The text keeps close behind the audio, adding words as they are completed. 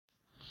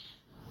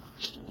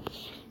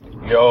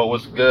Yo,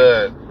 what's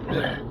good?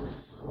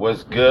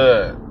 What's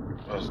good?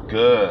 What's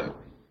good?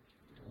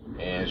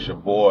 And it's your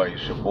boy,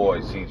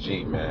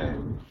 CG,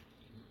 man.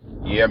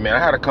 Yeah, man, I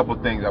had a couple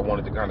things I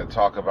wanted to kind of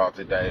talk about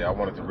today. I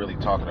wanted to really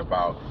talk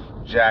about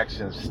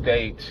Jackson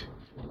State,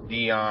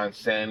 Deion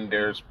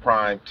Sanders,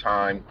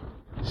 primetime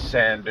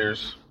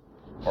Sanders,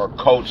 or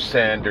Coach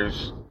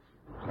Sanders,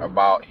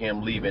 about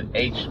him leaving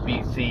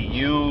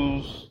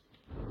HBCUs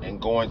and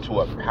going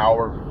to a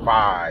Power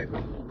 5,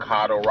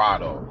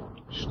 Colorado,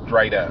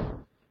 straight up.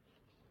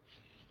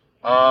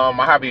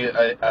 I have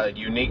a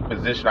unique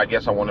position. I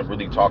guess I want to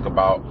really talk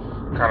about,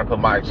 kind of put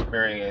my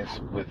experience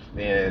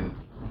within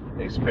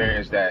the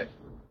experience that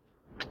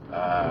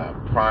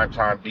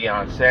primetime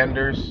Deion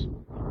Sanders,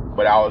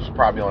 but I was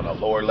probably on a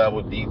lower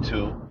level,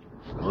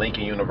 D2,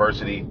 Lincoln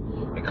University,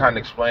 and kind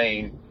of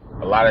explain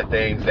a lot of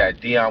things that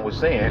Deion was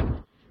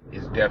saying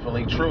is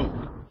definitely true.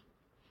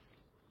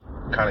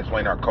 Kind of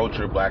explain our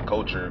culture, black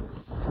culture,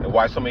 and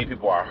why so many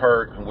people are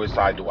hurt and which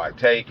side do I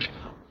take.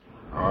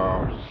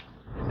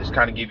 Just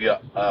kind of give you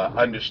a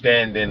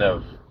understanding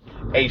of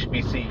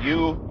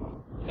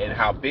HBCU and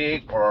how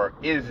big or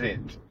is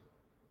it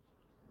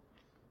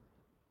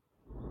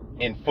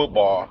in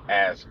football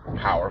as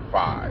Power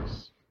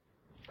Fives,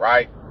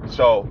 right?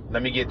 So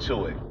let me get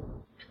to it.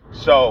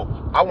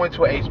 So I went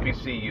to a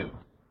HBCU.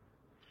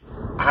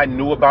 I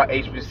knew about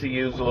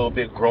HBCUs a little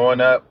bit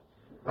growing up,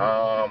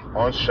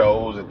 on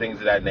shows and things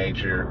of that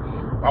nature.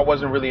 I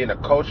wasn't really in the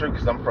culture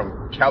because I'm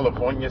from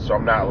California, so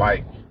I'm not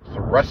like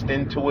thrust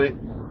into it,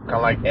 kind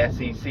of like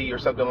SEC or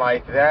something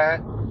like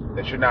that.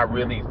 That you're not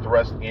really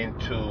thrust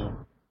into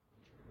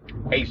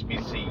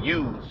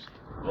HBCUs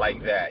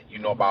like that. You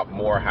know about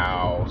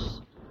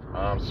Morehouse,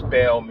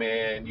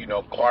 Spelman,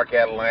 Clark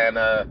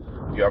Atlanta.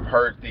 You have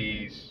heard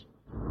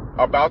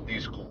about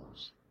these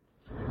schools.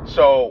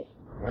 So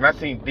when I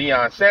seen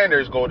Deion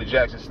Sanders go to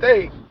Jackson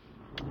State,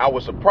 I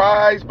was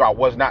surprised, but I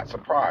was not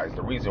surprised.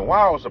 The reason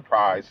why I was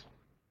surprised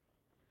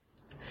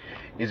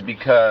is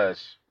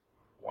because,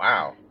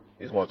 wow,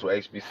 he's going to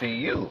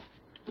HBCU,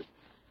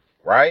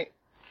 right?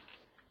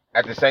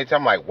 At the same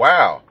time, like,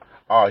 wow,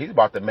 oh, he's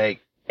about to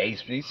make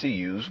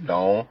HBCUs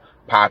known,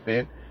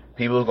 popping.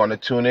 People are going to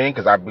tune in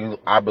because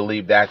I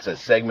believe that's a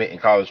segment in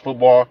college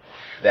football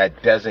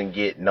that doesn't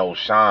get no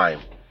shine.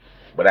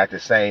 But at the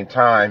same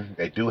time,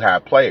 they do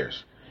have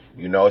players.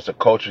 It's a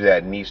culture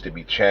that needs to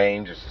be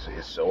changed.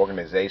 It's an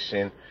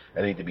organization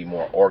that needs to be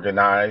more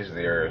organized.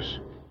 There's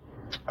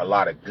a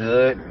lot of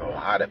good and a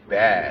lot of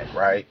bad,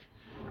 right?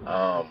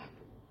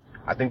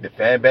 I think the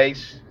fan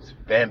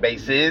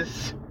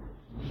bases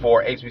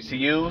for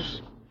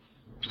HBCUs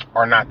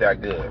are not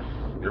that good.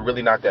 They're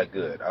really not that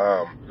good.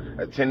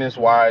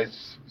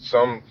 Attendance-wise,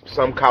 some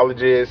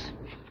colleges,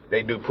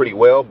 they do pretty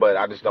well, but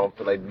I just don't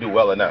feel like they do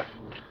well enough.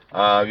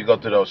 You go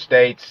to those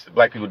states,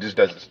 black people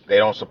they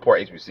don't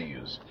support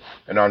HBCUs.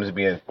 And I'm just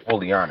being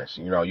fully honest.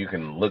 You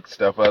can look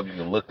stuff up, you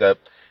can look up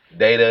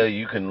data,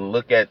 you can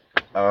look at,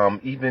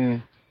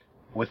 even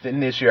within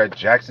this year at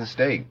Jackson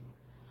State.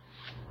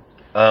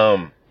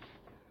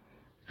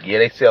 Yeah,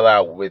 they sell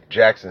out with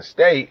Jackson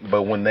State,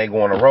 but when they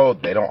go on the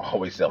road, they don't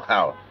always sell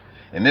out.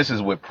 And this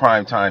is with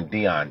primetime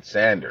Deion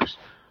Sanders,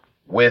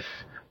 with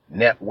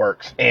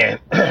networks and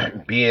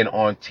being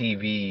on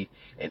TV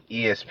and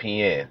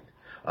ESPN.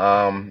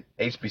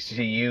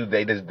 HBCU,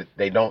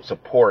 they don't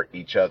support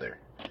each other,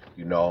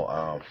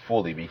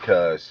 fully,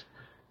 because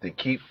to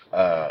keep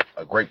a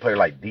great player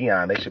like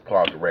Deion, they should pull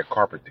out the red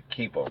carpet to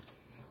keep him,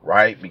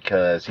 right?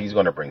 Because he's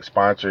going to bring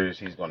sponsors,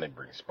 he's going to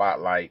bring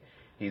spotlight,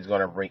 he's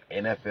going to bring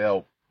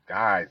NFL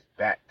guys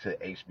back to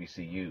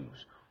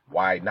HBCUs.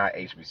 Why not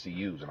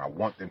HBCUs? And I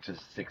want them to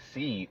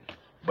succeed,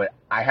 but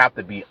I have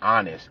to be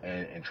honest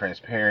and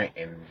transparent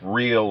and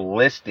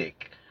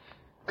realistic.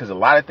 Because a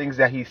lot of things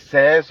that he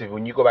says,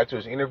 when you go back to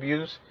his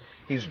interviews,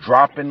 he's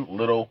dropping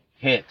little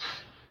hints.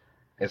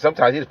 And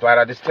sometimes he just flat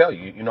out just tell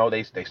you,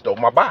 they stole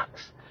my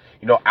box.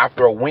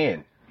 After a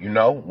win,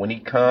 when he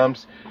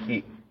comes,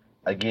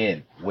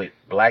 again, with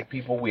black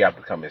people, we have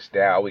to come in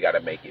style. We got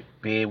to make it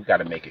big. We got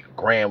to make it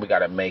grand. We got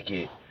to make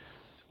it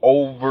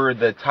over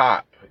the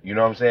top. You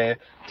know what I'm saying?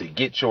 To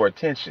get your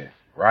attention,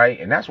 right?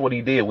 And that's what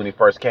he did when he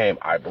first came,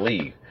 I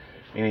believe.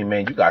 Meaning,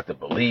 man, you got to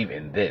believe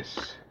in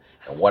this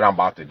and what I'm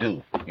about to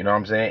do. You know what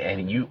I'm saying?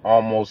 And you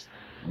almost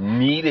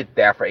needed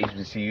that for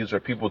HBCUs, for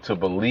people to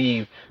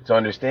believe, to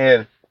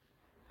understand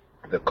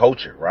the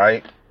culture,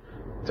 right?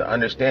 To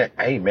understand,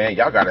 hey, man,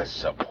 y'all got to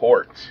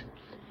support.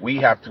 We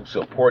have to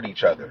support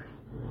each other.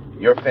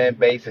 Your fan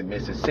base in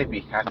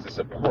Mississippi has to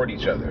support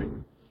each other.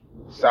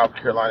 South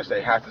Carolina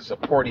State has to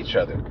support each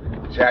other.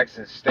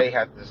 Jackson State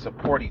has to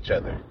support each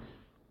other.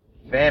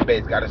 Fan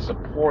base got to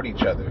support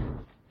each other.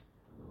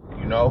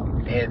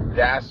 And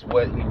that's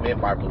what he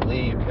meant by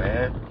believe,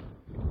 man.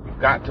 You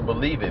got to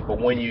believe it. But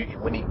when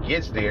he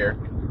gets there,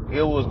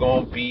 it was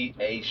going to be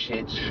a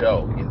shit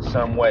show in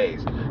some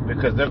ways,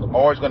 because they're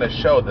always going to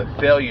show the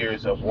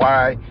failures of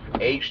why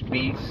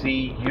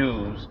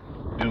HBCUs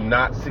do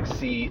not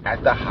succeed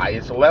at the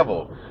highest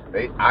level.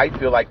 I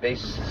feel like they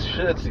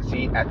should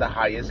succeed at the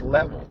highest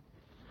level,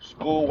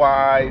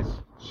 school-wise,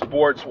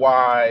 sports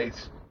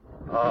wise,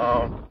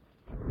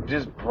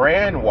 just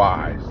brand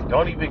wise.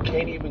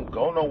 Can't even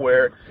go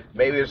nowhere.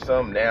 Maybe there's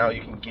some now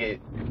you can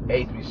get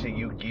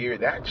HBCU gear.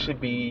 That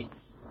should be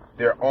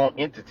their own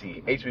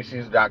entity,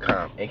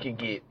 HBCUs.com, and can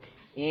get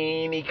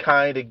any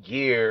kind of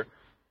gear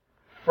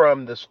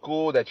from the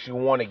school that you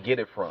want to get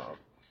it from.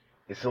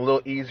 It's a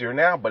little easier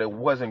now, but it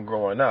wasn't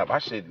growing up. I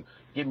should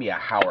give me a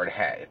Howard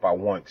hat if I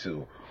want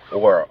to,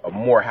 or a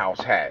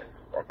Morehouse hat,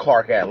 or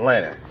Clark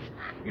Atlanta.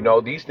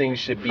 These things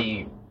should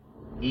be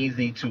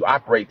easy to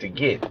operate to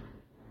get.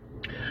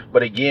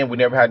 But again, we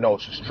never had no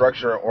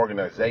structure or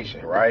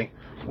organization, right?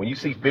 When you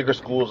see bigger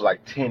schools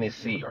like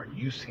Tennessee or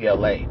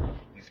UCLA,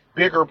 these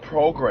bigger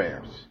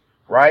programs,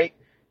 right?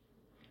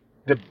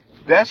 The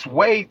best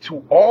way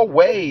to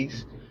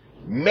always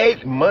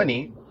make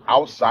money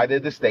outside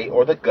of the state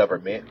or the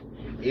government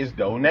is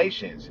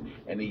donations.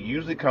 And they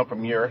usually come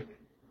from your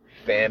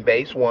fan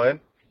base, 1,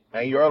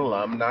 and your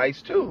alumni,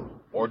 2,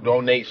 or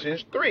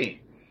donations,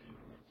 3.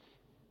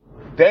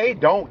 They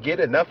don't get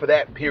enough of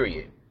that,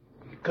 period.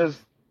 Because,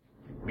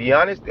 be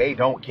honest, they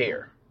don't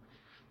care.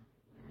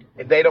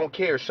 They don't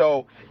care.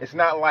 So it's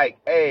not like,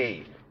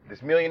 hey,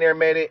 this millionaire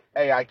made it.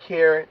 Hey, I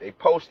care. They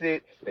post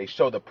it. They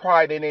show the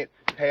pride in it.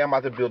 Hey, I'm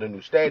about to build a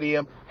new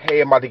stadium.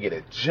 Hey, I'm about to get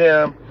a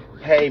gym.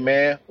 Hey,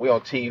 man, we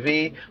on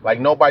TV. Like,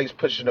 nobody's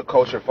pushing the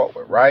culture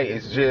forward, right?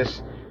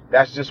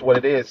 That's just what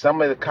it is.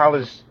 Some of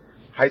the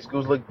high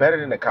schools look better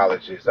than the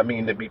colleges. I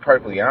mean, to be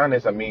perfectly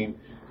honest,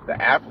 the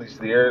athletes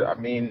there,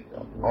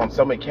 on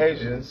some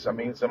occasions, some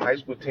high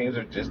school teams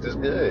are just as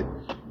good.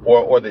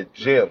 Or the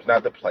gyms,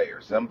 not the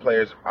players. Some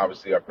players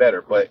obviously are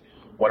better, but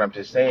what I'm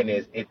just saying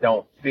is it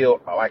don't feel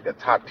like a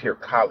top tier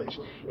college.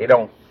 It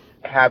don't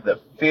have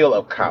the feel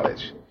of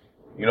college.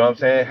 You know what I'm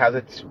saying? It has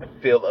a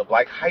feel of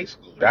like high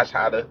school. That's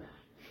how the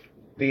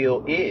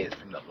feel is,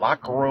 from the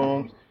locker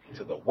rooms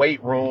to the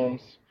weight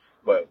rooms.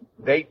 But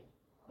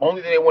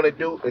only thing they want to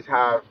do is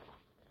have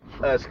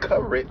us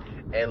cover it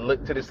and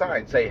look to the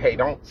side and say, hey,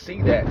 don't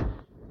see that.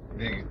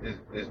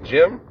 This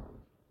gym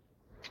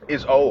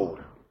is old.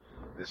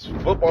 This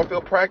football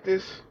field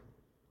practice,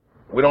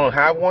 we don't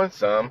have one,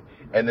 some,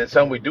 and then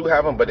some we do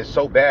have them, but it's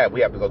so bad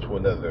we have to go to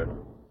another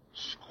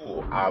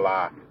school, a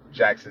la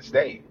Jackson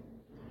State.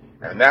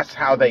 And that's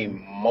how they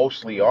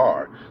mostly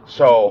are.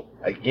 So,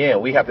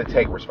 again, we have to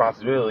take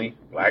responsibility,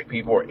 black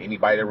people or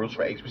anybody that roots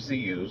for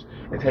HBCUs,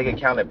 and take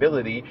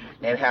accountability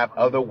and have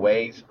other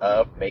ways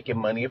of making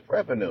money of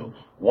revenue.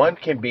 One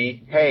can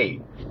be,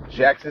 hey,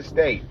 Jackson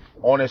State,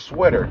 on a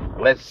sweater,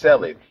 let's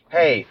sell it.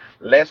 Hey,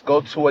 let's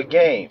go to a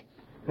game.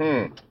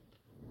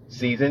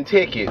 Season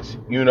tickets,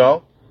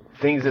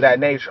 things of that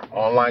nature.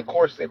 Online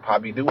courses, they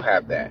probably do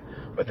have that.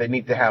 But they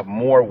need to have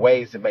more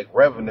ways to make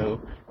revenue,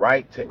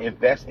 right? To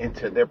invest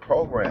into their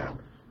program,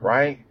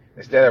 right?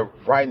 Instead of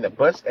riding the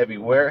bus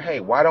everywhere,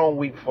 hey, why don't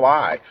we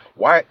fly?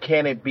 Why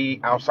can't it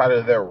be outside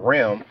of their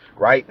realm,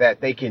 right?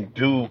 That they can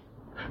do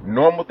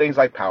normal things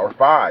like Power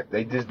 5.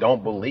 They just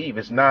don't believe.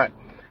 It's not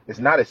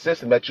a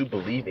system that you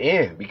believe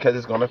in, because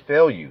it's going to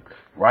fail you,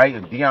 right?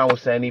 And Dion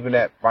was saying even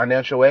that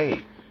financial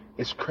aid.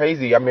 It's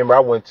crazy. I remember I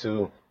went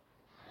to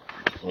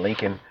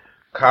Lincoln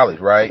College,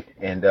 right?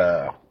 And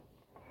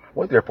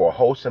went there for a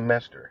whole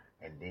semester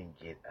and didn't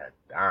get a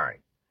dime.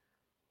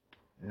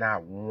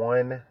 Not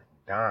one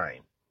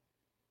dime,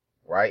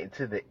 right?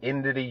 Until the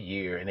end of the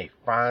year. And they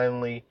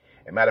finally,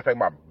 as a matter of fact,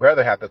 my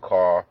brother had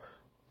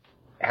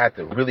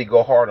to really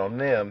go hard on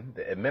them,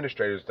 the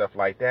administrators, stuff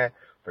like that,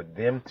 for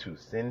them to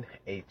send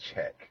a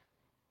check.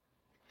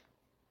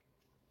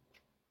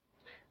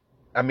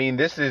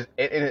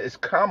 It's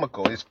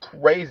comical. It's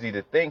crazy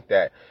to think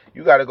that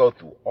you got to go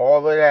through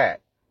all of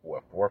that,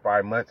 4 or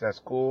 5 months at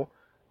school,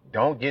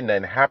 don't get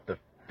nothing, have to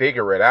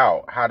figure it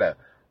out, how to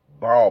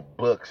borrow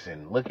books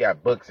and look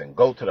at books and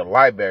go to the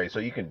library so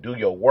you can do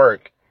your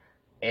work.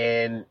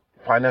 And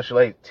financial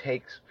aid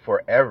takes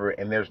forever,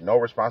 and there's no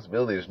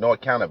responsibility. There's no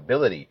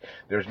accountability.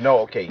 There's no,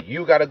 okay,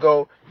 you got to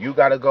go,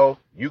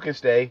 you can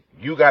stay,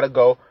 you got to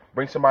go.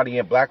 Bring somebody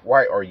in black,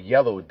 white, or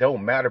yellow. It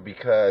don't matter,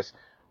 because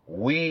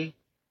we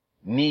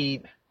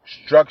need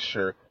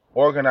structure,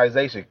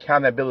 organization,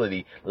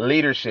 accountability,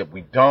 leadership.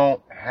 We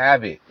don't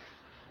have it.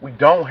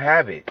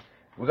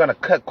 We're going to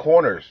cut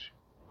corners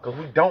because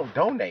we don't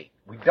donate.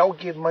 We don't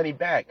give money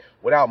back.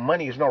 Without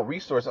money, there's no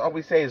resources. All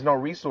we say is no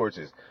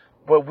resources.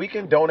 But we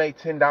can donate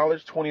 $10,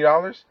 $20,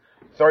 $30,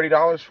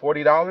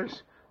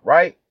 $40,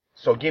 right?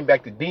 So getting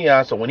back to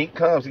Dion, so when he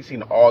comes, he's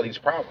seen all these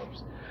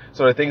problems.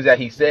 So the things that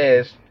he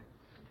says,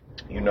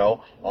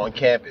 on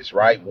campus,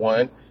 right?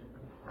 One,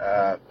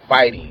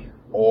 fighting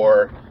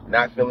or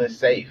not feeling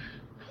safe.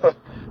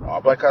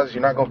 All black colleges,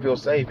 you're not going to feel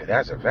safe, and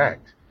that's a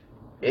fact.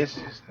 It's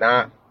just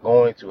not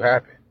going to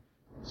happen.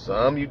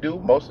 Some you do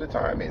most of the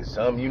time, and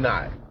some you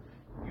not.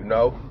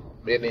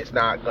 Then it's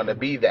not going to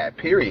be that,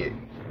 period.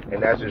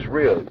 And that's just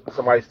real.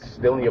 Somebody's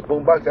stealing your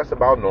boombox, that's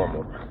about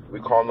normal. We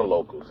call them the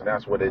locals, and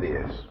that's what it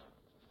is.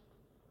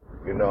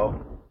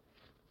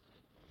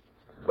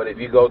 But if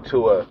you go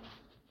to a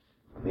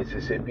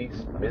Mississippi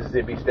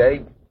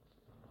State,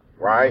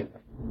 right?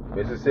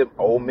 Mississippi,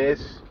 Ole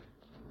Miss,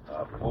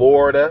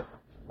 Florida.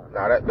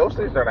 Now those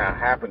things are not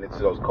happening to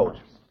those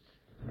coaches.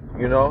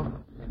 You know,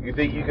 you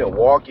think you can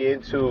walk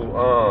into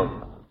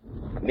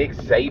Nick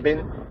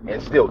Saban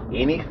and steal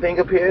anything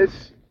of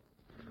his?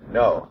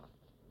 No,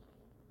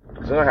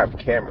 because they're gonna have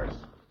cameras.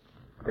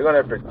 They're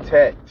gonna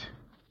protect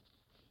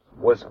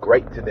what's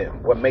great to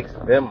them, what makes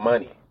them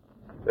money.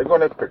 They're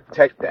gonna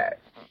protect that.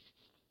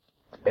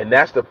 And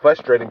that's the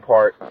frustrating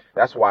part.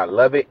 That's why I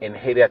love it and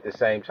hate it at the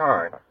same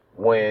time.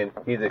 When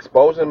he's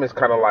exposing them, it's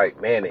kind of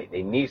like, man,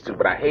 they needs to,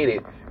 but I hate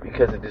it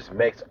because it just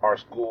makes our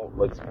school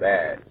looks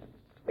bad.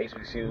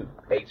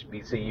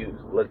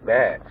 HBCUs look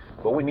bad,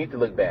 but we need to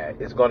look bad.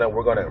 We're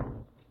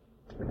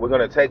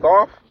gonna take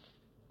off,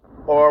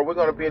 or we're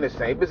gonna be in the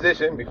same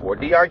position before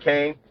Deion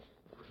came,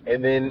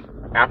 and then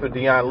after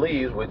Deion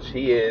leaves, which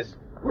he is,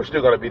 we're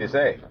still gonna be the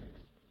same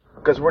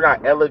because we're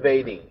not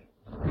elevating.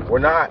 We're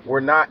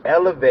not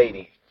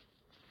elevating,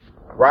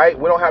 right?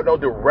 We don't have no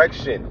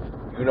direction.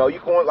 You know, you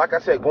going, like I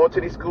said, going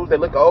to these schools, they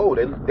look old.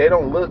 They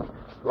don't look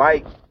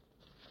like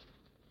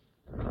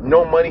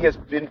no money has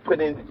been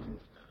put in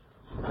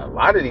a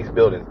lot of these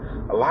buildings.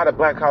 A lot of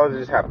black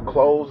colleges have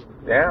closed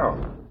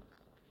down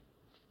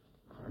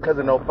because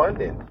of no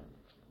funding.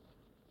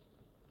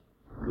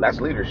 That's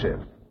leadership.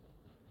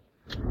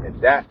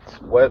 And that's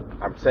what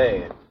I'm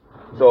saying.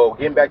 So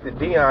getting back to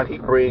Deion, he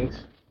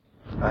brings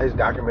his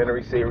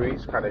documentary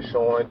series kind of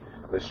showing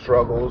the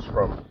struggles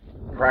from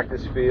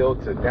practice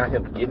field to now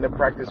him getting the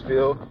practice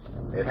field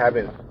and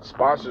having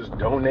sponsors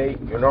donate,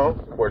 you know,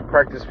 for his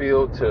practice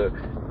field to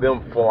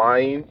them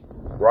flying,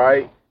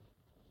 right,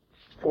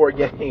 for a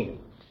game.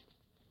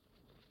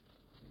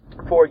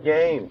 For a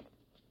game.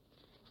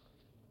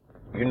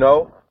 You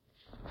know,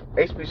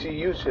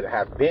 HBCU should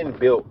have been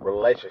built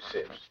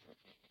relationships.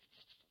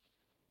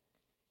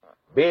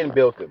 Been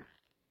built them.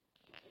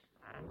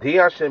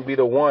 Deion shouldn't be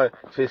the one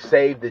to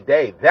save the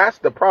day. That's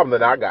the problem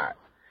that I got.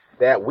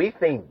 That we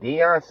think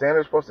Deion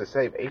Sanders is supposed to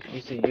save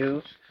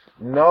HBCUs.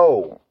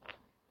 No,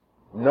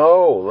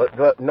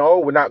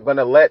 we're not going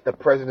to let the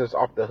presidents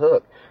off the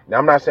hook. Now,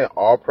 I'm not saying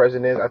all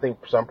presidents. I think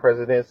some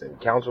presidents and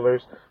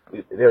counselors,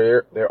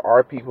 there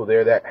are people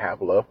there that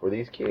have love for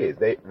these kids.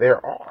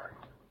 There are.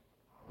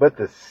 But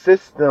the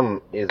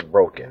system is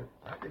broken.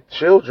 Not the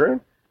children,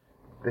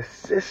 the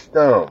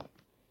system.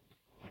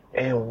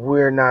 And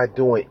we're not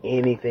doing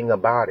anything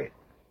about it.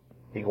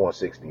 He going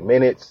 60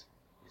 minutes.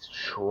 He's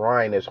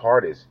trying his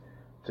hardest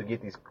to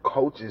get these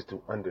coaches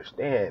to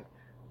understand,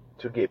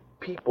 to get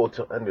people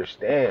to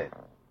understand.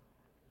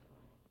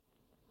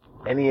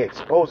 And he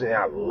exposing it.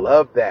 I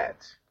love that.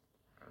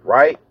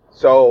 Right?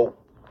 So,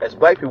 as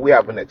black people, we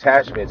have an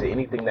attachment to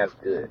anything that's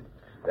good,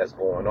 that's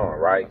going on,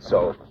 right?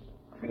 So, if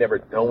you never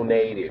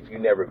donate, if you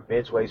never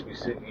been to a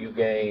HBCU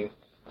game,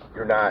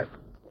 you're not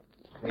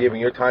giving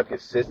your time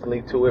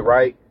consistently to it,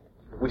 right?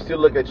 We still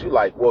look at you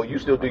like, well, you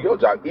still do your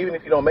job. Even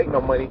if you don't make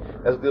no money,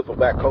 that's good for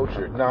black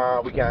culture.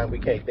 Nah, we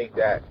can't think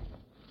that.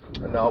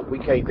 No, we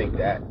can't think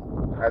that.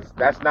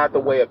 That's not the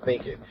way of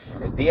thinking.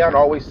 And Deion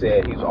always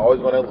said he's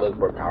always going to look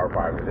for Power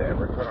 5 that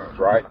ever comes,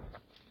 right?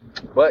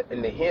 But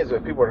in the hands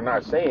of people are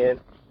not saying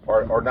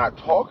or not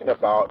talking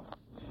about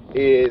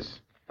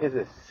is his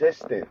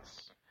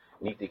assistants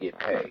need to get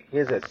paid.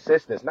 His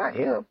assistants, not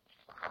him,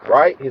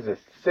 right? His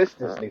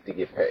assistants need to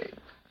get paid.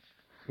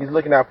 He's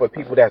looking out for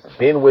people that's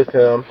been with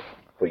him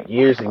for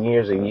years and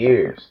years and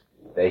years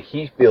that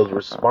he feels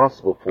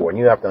responsible for. And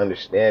you have to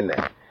understand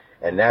that.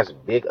 And that's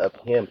big of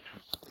him.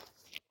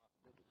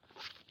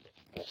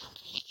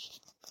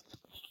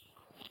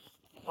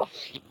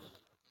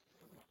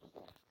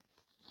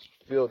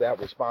 Feel that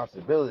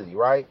responsibility,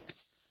 right?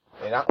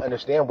 And I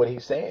understand what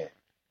he's saying,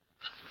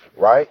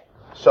 right?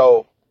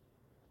 So,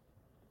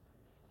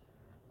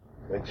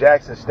 in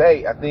Jackson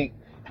State, I think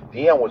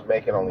Deion was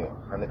making only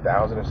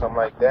 $100,000 or something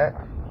like that.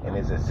 And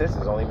his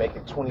assistants only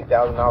making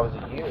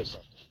 $20,000 a year or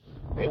something.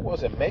 They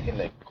wasn't making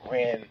the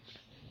grand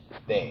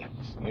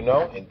things, you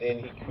know? And then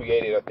he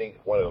created, I think,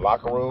 one of the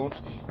locker rooms.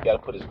 He got to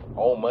put his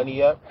own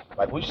money up.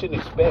 Like, we shouldn't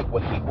expect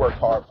what he worked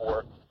hard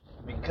for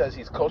because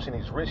he's coaching,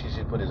 he's rich, he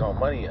should put his own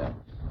money up.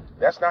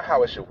 That's not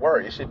how it should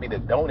work. It should be the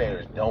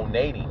donators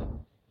donating.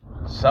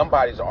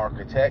 Somebody's an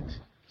architect.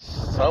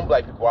 Some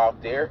black people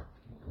out there,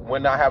 we're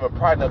not having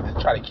pride enough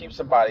to try to keep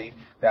somebody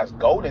that's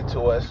golden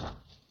to us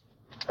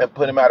and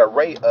put him at a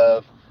rate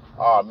of,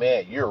 oh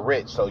man, you're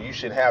rich, so you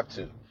should have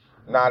to.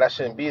 Nah, that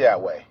shouldn't be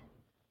that way.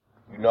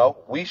 You know,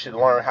 we should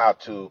learn how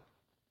to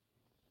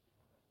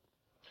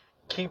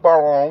keep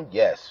our own,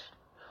 yes,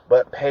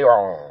 but pay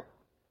our own.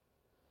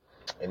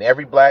 And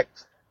every black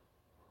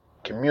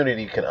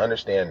community can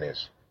understand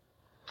this.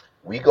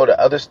 We go to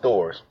other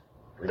stores,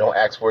 we don't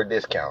ask for a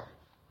discount.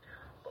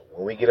 But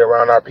when we get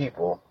around our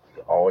people,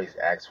 we always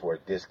ask for a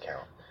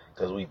discount.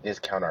 Because we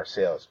discount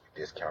ourselves, we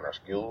discount our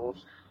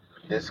skills,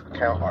 we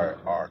discount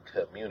our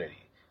community.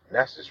 And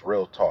that's just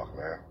real talk,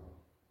 man.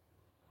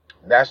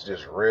 That's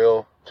just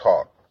real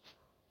talk.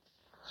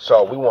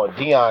 So we want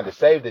Deion to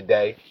save the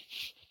day,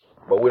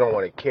 but we don't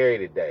want to carry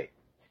the day,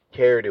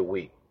 carry the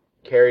week,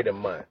 carry the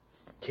month,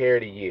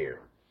 carry the year.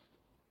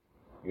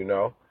 You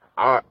know?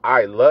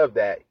 I love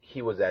that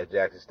he was at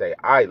Jackson State.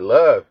 I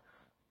love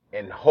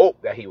and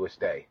hope that he would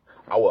stay.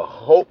 I would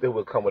hope it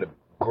would come with a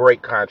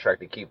great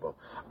contract to keep him.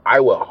 I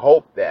would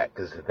hope that,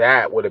 because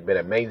that would have been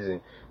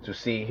amazing to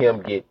see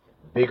him get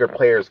bigger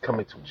players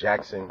coming to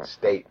Jackson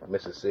State,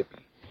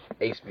 Mississippi,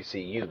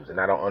 HBCUs.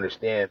 And I don't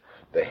understand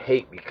the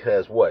hate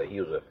because what?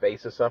 He was a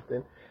face of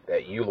something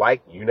that you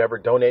liked. You never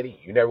donated.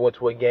 You never went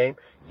to a game.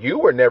 You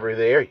were never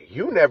there.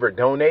 You never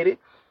donated.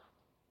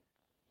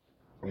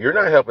 You're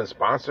not helping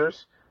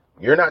sponsors.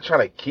 You're not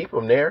trying to keep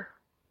them there,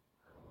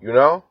 you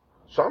know?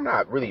 So I'm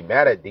not really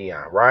mad at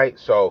Deion, right?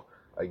 So,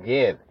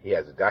 again, he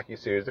has a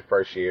docuseries the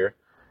first year,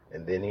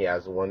 and then he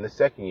has one the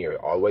second year,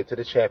 all the way to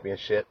the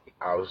championship. He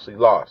obviously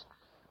lost.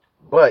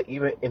 But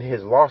even in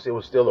his loss, it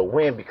was still a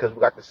win because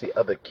we got to see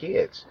other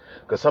kids.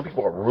 Because some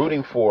people are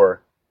rooting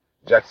for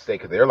Jackson State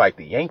because they're like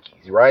the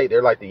Yankees, right?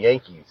 They're like the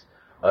Yankees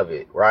of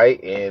it,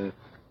 right? And,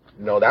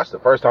 you know, that's the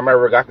first time I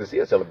ever got to see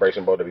a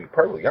Celebration Bowl, to be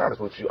perfectly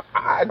honest with you.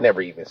 I'd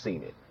never even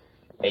seen it.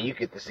 And you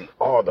get to see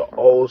all the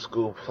old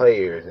school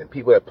players and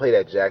people that played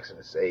at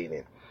Jackson State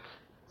and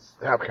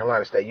South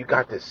Carolina State. You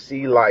got to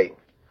see, like,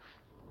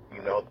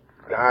 you know,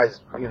 guys,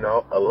 you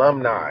know,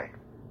 alumni,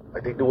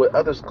 like they do with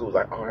other schools.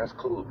 Like, oh, that's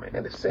cool,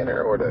 man. The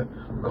center or the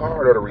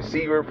guard or the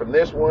receiver from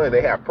this one,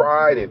 they have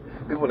pride and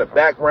people in the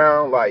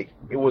background. Like,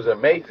 it was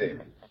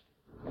amazing.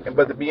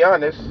 But to be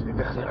honest, the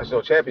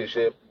national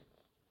championship,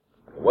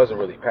 it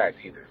wasn't really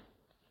packed either.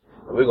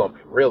 We're going to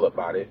be real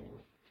about it.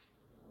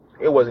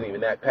 It wasn't even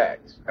that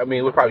packed. I mean,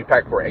 it was probably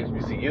packed for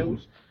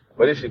HBCUs,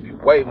 but it should be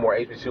way more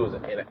HBCUs.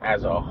 And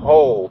as a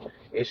whole,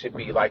 it should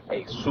be like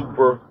a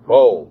Super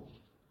Bowl.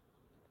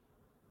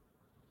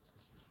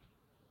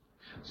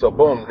 So,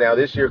 boom. Now,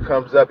 this year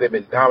comes up. They've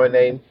been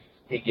dominating.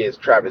 He gets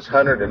Travis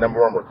Hunter, the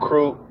 #1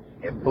 recruit,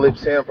 and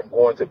flips him from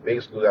going to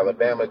big schools,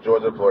 Alabama,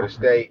 Georgia, Florida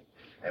State,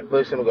 and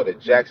flips him to go to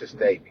Jackson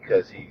State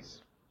because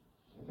he's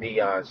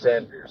Deion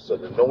Sanders. So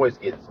the noise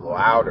gets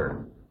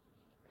louder.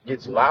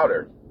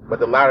 But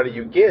the louder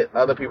you get,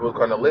 other people are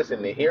going to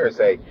listen and hear and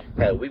say,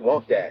 hey, we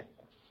want that,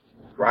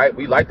 right?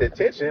 We like the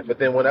attention, but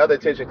then when the other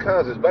attention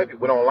comes, as black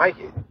people, we don't like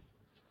it.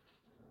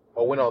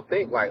 Or we don't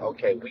think like,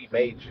 okay, we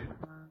made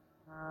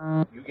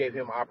you. You gave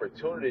him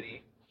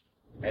opportunity,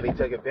 and he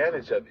took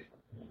advantage of it.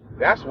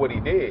 That's what he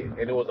did,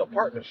 and it was a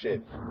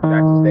partnership.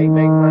 Jackson State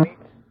made money.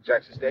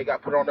 Jackson State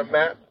got put on the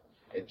map,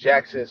 and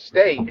Jackson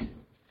State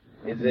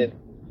is in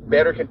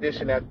better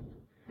condition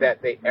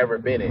that they ever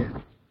been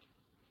in.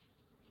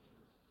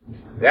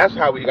 That's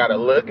how we got to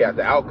look at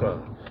the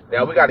outcome.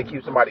 Now, we got to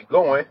keep somebody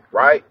going,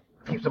 right?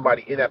 Keep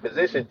somebody in that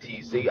position.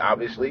 TC,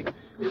 obviously,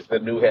 is the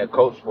new head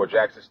coach for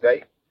Jackson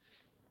State.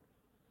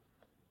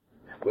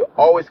 We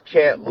always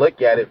can't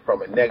look at it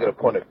from a negative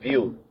point of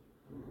view,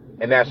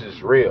 and that's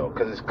just real,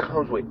 because it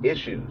comes with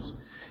issues.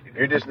 If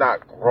you're just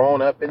not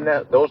grown up in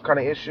those kind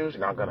of issues,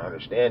 you're not going to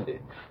understand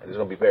it, and it's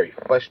going to be very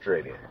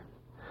frustrating,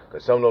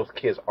 because some of those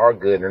kids are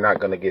good, and they're not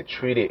going to get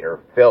treated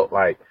or felt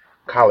like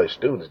college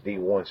students,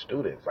 D1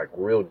 students, like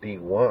real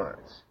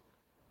D1s.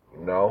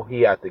 You know,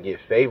 he had to get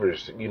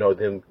favors, you know,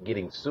 them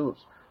getting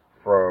suits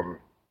from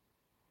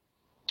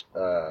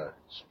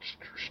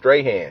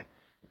Strahan,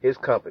 his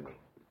company,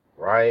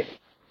 right?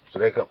 So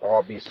they can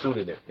all be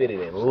suited and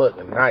fitted and look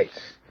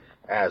nice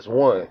as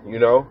one, you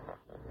know?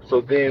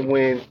 So then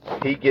when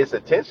he gets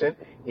attention,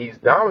 he's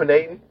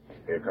dominating.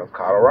 Here comes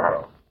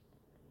Colorado.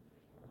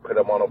 Put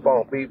him on the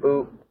phone, beep,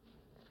 boop.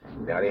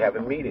 Now they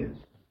having meetings.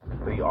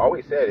 But he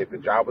always said if the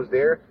job was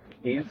there,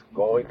 he's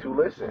going to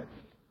listen.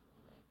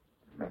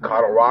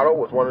 Colorado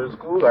was one of the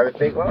schools. I didn't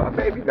think, well, it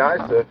may be nice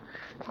to,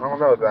 I don't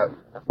know, that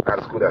kind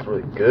of school that's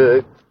really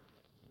good,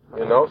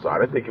 you know, so I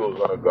didn't think it was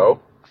going to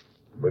go.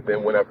 But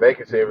then when that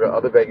vacancy, the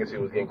other vacancy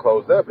was getting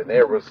closed up and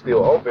they were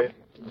still open,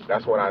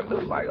 that's when I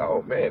knew, like,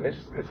 oh, man, this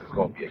is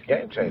going to be a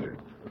game changer.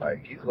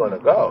 Like, he's going to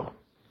go.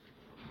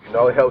 You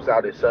know, it helps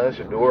out his son,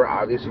 Shedeur,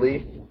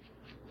 obviously,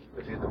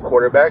 because he's the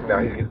quarterback. Now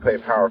he's going to play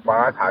Power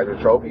 5,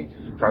 Heisman Trophy,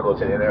 trying to go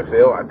to the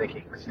NFL. I think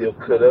he still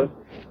could have,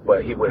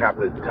 but he would have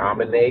to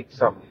dominate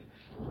something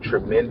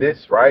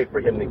tremendous, right, for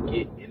him to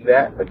get in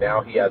that. But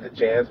now he has a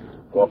chance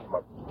going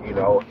from, you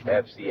know,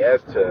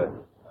 FCS to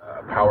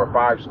Power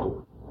 5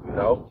 school, you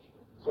know.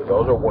 So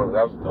those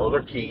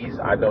are keys.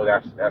 I know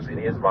that's in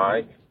his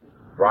mind,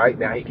 right?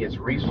 Now he gets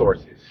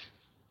resources,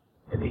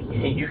 and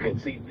you can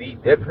see the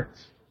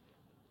difference.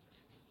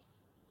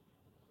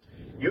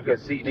 You can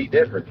see the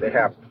difference. They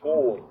have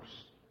pools,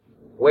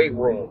 weight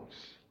rooms,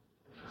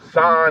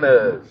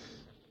 saunas,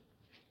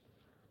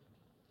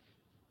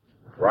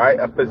 right?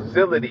 A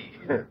facility.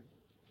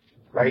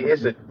 Like,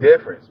 it's a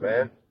difference,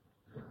 man.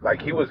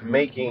 Like, he was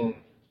making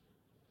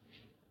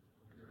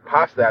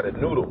pasta out of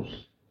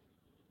noodles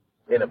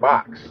in a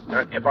box,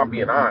 if I'm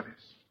being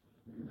honest.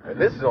 And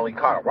this is only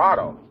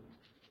Colorado.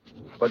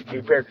 But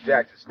compared to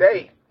Jackson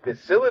State,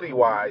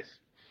 facility-wise,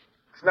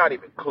 it's not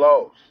even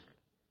close.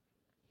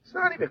 It's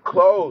not even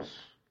close.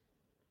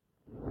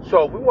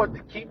 So if we want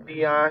to keep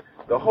Deion,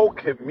 the whole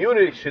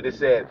community should have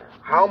said,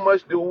 how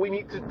much do we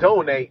need to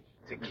donate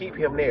to keep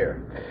him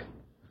there?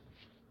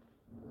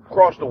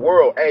 across the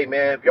world, hey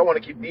man, if y'all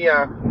want to keep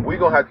Deion, we're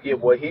gonna have to get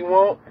what he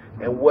want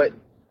and what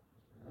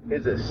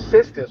his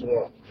assistants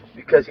want.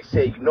 Because he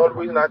said, you know the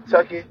reason I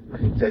took it?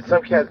 He said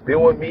some cats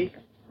been with me,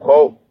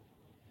 quote,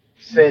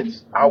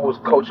 since I was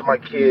coaching my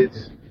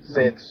kids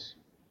since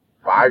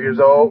 5 years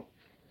old.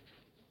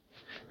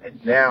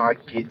 And now I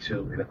get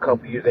to, in a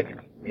couple years, they can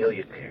be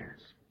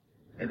millionaires.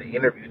 And the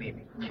interview didn't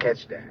even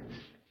catch that.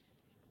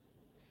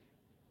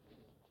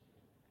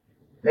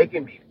 They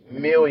can be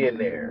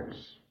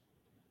millionaires.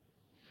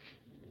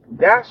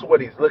 That's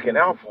what he's looking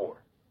out for.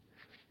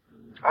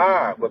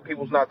 But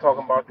people's not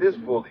talking about this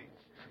fully.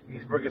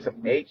 He's bringing some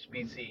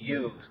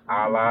HBCUs,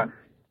 a la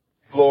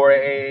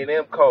Florida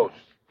A&M coach.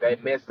 They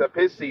messed up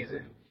his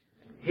season.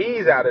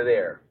 He's out of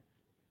there.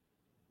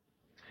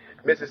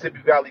 Mississippi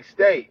Valley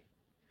State.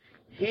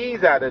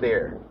 He's out of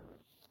there.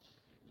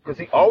 Because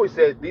he always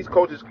said these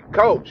coaches can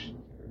coach.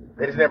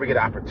 They just never get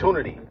an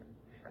opportunity.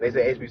 And they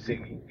say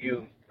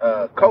HBCU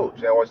coach.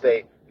 They always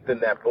say within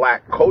that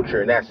black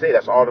culture, and that's it.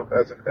 That's all.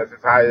 That's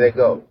as high as they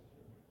go.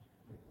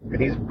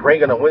 And he's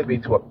bringing them with me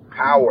to a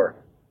Power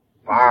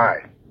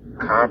 5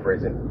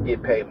 conference and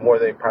get paid more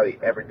than he probably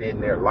ever did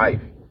in their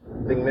life.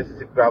 I think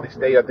Mississippi Valley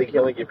State, I think he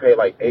only get paid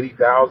like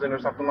 $80,000 or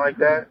something like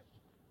that.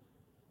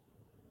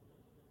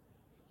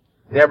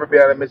 Never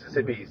been out of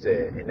Mississippi, he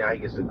said, and now he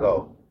gets to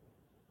go.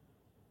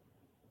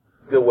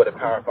 Feel what a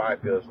Power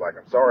 5 feels like.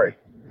 I'm sorry,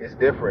 it's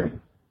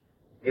different.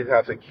 You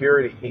have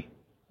security.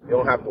 You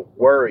don't have to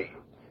worry.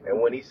 And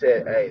when he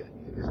said, hey,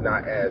 it's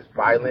not as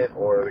violent,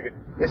 or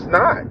it's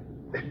not.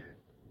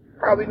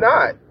 Probably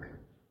not.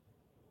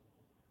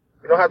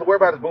 You don't have to worry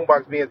about his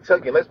boombox being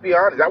taken. Let's be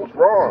honest, that was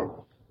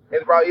wrong.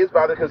 And it probably is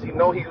violent because he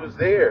know he was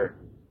there.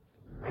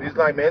 And he's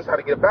like, man, it's time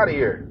to get up out of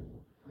here.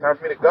 Time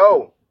for me to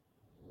go.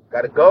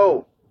 Gotta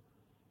go.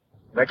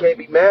 And I can't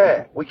be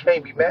mad. We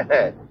can't be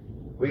mad.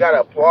 We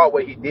gotta applaud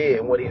what he did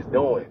and what he's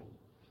doing.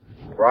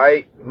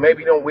 Right?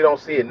 Maybe we don't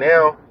see it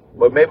now,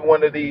 but maybe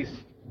one of these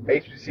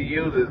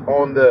HBCUs is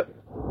on the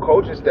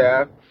coaching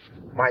staff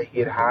might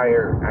get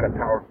hired out of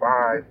Power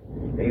 5,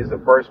 and he's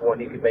the first one.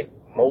 He can make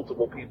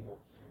multiple people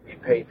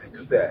get paid to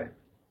do that.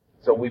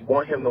 So we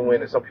want him to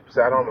win, and some people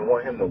say, I don't even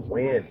want him to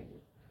win.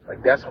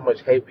 Like, that's how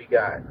much hate we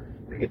got.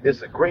 We could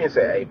disagree and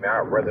say, hey, man, I'd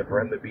rather for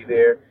him to be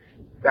there.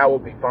 That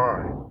would be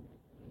fine.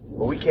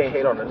 But we can't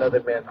hate on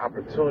another man's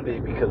opportunity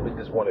because we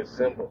just want a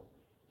symbol.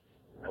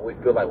 And we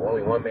feel like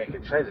only one man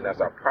can change it.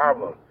 That's our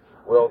problem.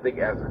 We don't think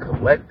as a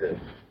collective.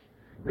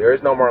 There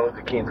is no Martin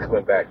Luther King's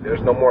coming back.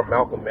 There's no more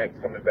Malcolm X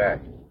coming back.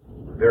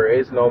 There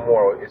is no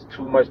more. It's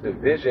too much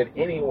division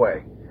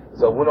anyway.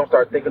 So we don't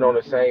start thinking on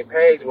the same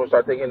page. We'll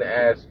start thinking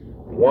as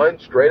one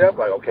straight up,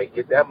 like, okay,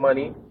 get that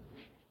money.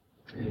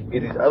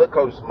 Get these other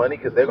coaches money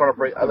because they're going to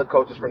bring other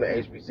coaches from the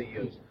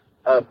HBCUs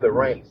up the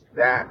ranks.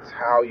 That's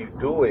how you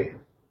do it.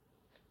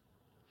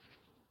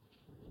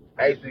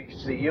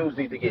 HBCUs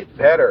need to get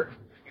better.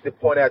 You need to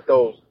point at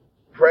those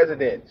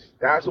presidents.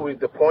 That's what we need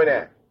to point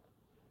at.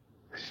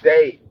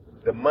 State,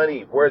 the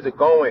money, where's it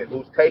going?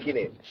 Who's taking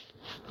it?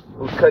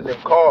 Who's cutting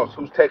them costs?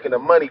 Who's taking the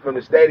money from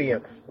the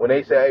stadium? When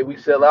they say, hey, we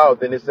sell out,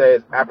 then it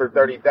says after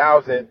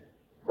 30,000,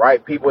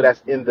 right, people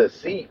that's in the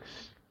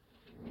seats.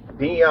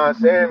 Deion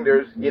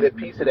Sanders get a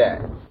piece of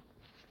that.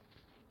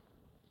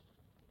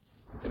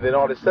 And then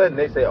all of a sudden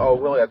they say, oh,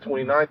 we only have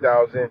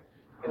 29,000.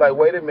 You're like,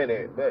 wait a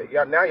minute.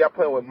 Now y'all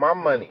playing with my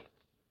money.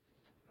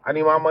 I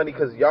need my money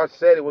because y'all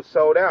said it was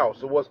sold out.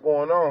 So what's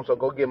going on? So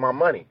go get my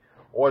money.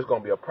 Or it's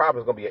going to be a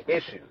problem. It's going to be an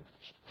issue.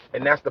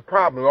 And that's the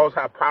problem. We always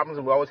have problems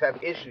and we always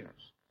have issues.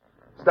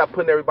 Stop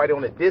putting everybody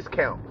on a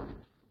discount.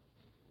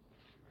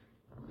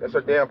 That's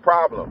our damn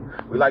problem.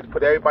 We like to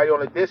put everybody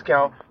on a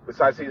discount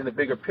besides seeing the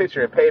bigger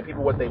picture and paying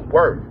people what they're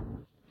worth.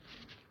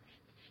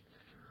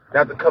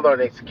 Not the color of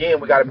their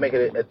skin. We got to make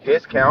it a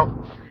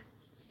discount.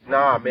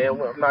 Nah, man,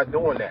 I'm not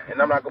doing that.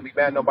 And I'm not going to be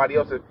mad at nobody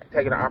else for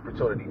taking the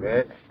opportunity,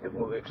 man.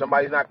 If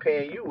somebody's not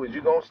paying you, is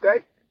you going to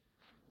stay?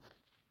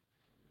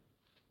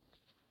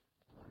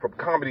 From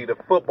comedy to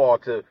football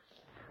to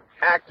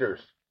actors,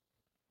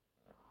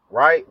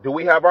 right? Do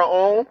we have our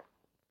own?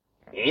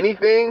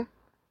 Anything?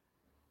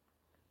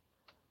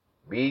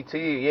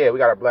 BT, yeah, we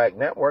got a black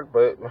network,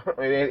 but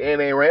it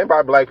ain't ran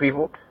by black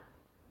people.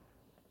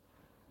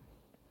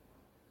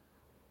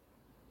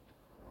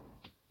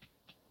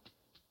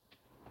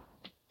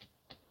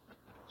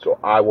 So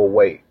I will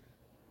wait.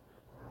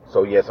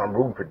 So yes, I'm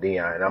rooting for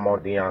Deion, and I'm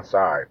on Deion's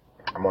side.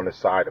 I'm on the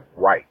side of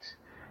right.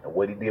 And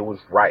what he did was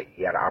right.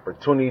 He had an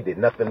opportunity, did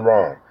nothing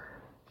wrong.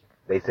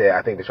 They said,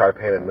 I think they tried to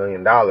pay him $1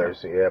 million,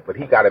 yeah, but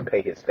he got to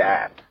pay his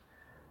staff.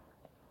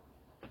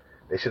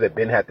 They should have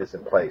had this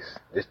in place,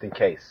 just in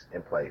case,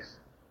 in place.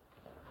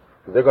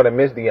 They're going to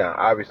miss Deion.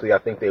 Obviously, I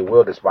think they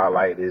will. The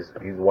spotlight is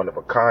he's one of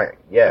a kind,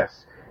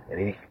 yes.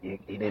 And he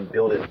didn't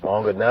build it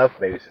long enough,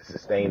 maybe to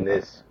sustain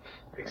this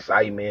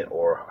excitement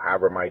or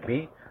however it might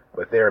be.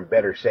 But they're in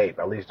better shape,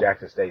 at least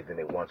Jackson State, than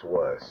it once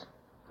was,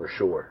 for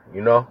sure, you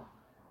know?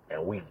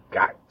 And we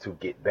got to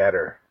get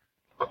better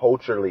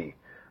culturally.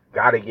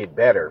 Got to get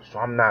better. So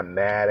I'm not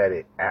mad at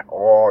it at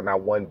all,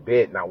 not one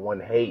bit, not one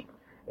hate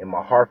in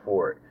my heart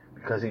for it.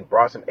 because he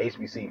brought some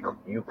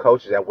HBCU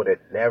coaches that would have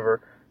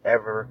never,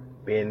 ever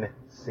been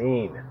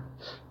seen.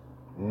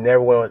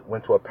 Never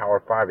went to a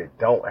Power 5. It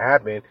don't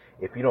happen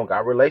if you don't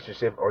got a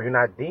relationship or you're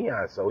not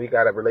Deion. So he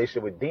got a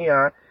relationship with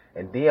Deion,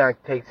 and Deion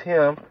takes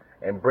him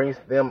and brings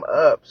them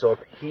up. So if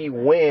he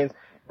wins,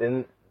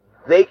 then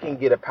they can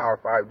get a Power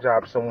 5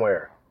 job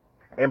somewhere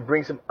and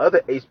bring some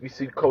other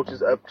HBCU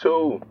coaches up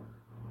too.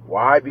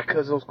 Why?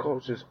 Because those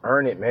coaches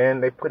earn it,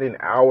 man. They put in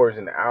hours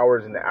and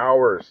hours and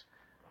hours.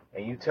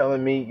 And you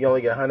telling me you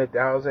only get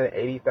 100,000,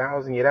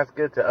 80,000? Yeah, that's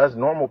good to us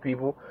normal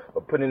people.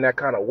 But putting in that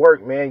kind of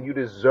work, man, you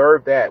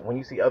deserve that. When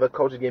you see other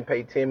coaches getting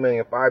paid 10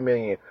 million, 5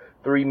 million,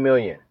 3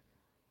 million.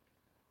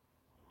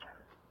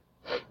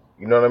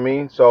 You know what I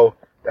mean? So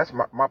that's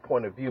my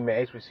point of view,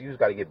 man. HBCU's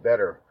got to get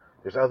better.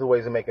 There's other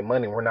ways of making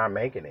money. We're not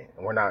making it.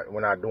 And we're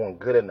not doing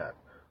good enough.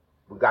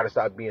 We got to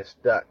stop being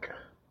stuck.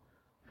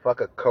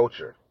 Fuck a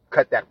culture.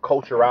 Cut that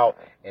culture out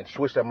and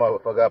switch that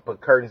motherfucker up.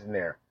 Put curtains in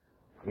there.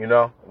 You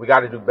know, we got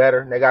to do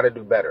better. They got to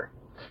do better.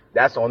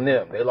 That's on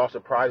them. They lost a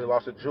prize. They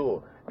lost a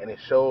jewel. And it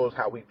shows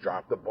how we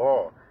dropped the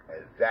ball.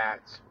 And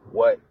that's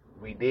what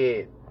we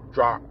did.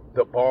 Drop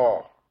the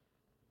ball.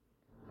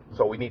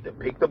 So we need to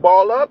pick the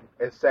ball up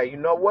and say, you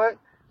know what?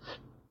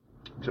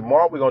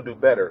 Tomorrow we're going to do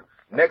better.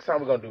 Next time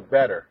we're going to do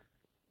better.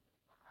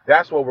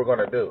 That's what we're going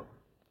to do.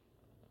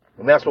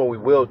 And that's what we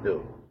will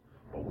do.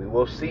 But we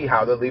will see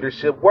how the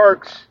leadership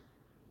works.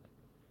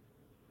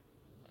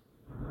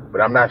 But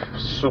I'm not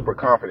super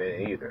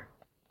confident in either.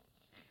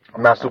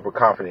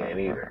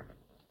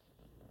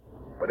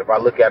 But if I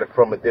look at it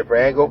from a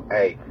different angle,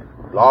 hey,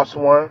 lost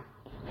one,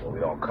 but we're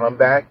going to come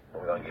back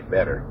and we're going to get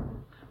better.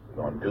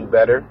 We're going to do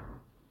better.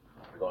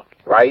 We're going to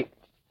be right.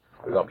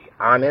 We're going to be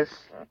honest.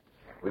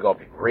 We're going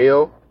to be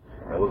real.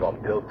 And we're going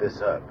to build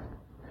this up.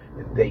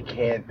 If they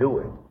can't do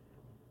it,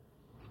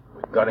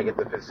 we're going to get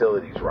the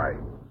facilities right.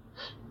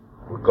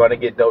 We're going to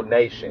get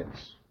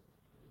donations.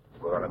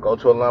 We're going to go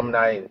to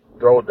alumni and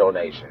throw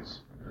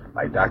donations.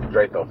 Like Dr.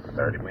 Dre threw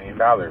 $30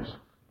 million.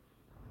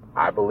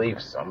 I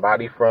believe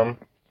somebody from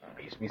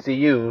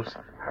HBCUs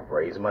have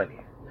raised money.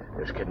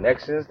 There's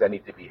connections that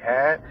need to be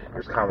had.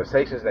 There's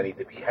conversations that need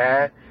to be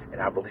had.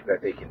 And I believe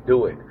that they can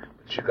do it.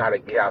 But you got to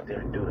get out there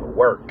and do the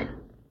work.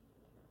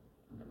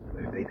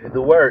 But if they do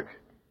the work,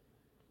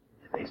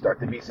 and they start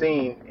to be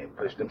seen and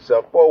push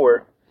themselves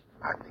forward,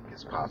 I think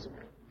it's possible.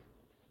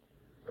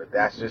 But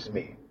that's just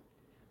me.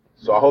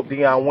 So I hope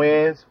Deion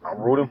wins.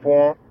 I'm rooting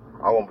for him.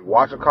 I'm going to be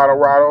watching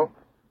Colorado.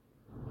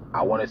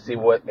 I want to see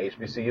what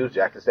HBCUs,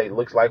 Jackson State,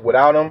 looks like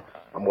without him.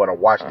 I'm going to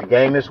watch the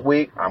game this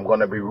week. I'm going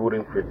to be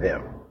rooting for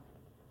them.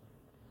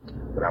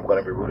 But I'm going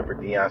to be rooting for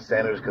Deion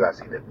Sanders because I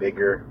see the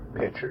bigger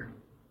picture.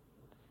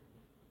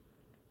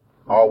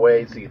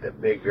 Always see the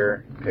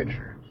bigger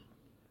picture.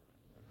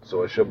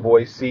 So it's your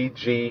boy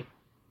CG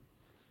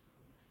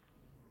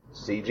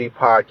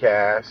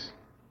Podcast.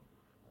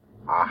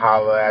 I'll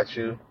holler at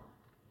you.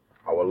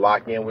 I will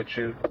lock in with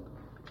you.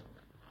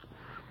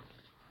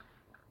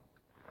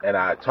 And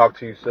I'll talk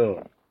to you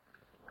soon.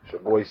 It's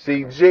your boy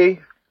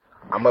CG.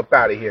 I'm up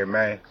out of here,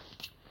 man.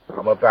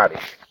 I'm up out of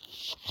here.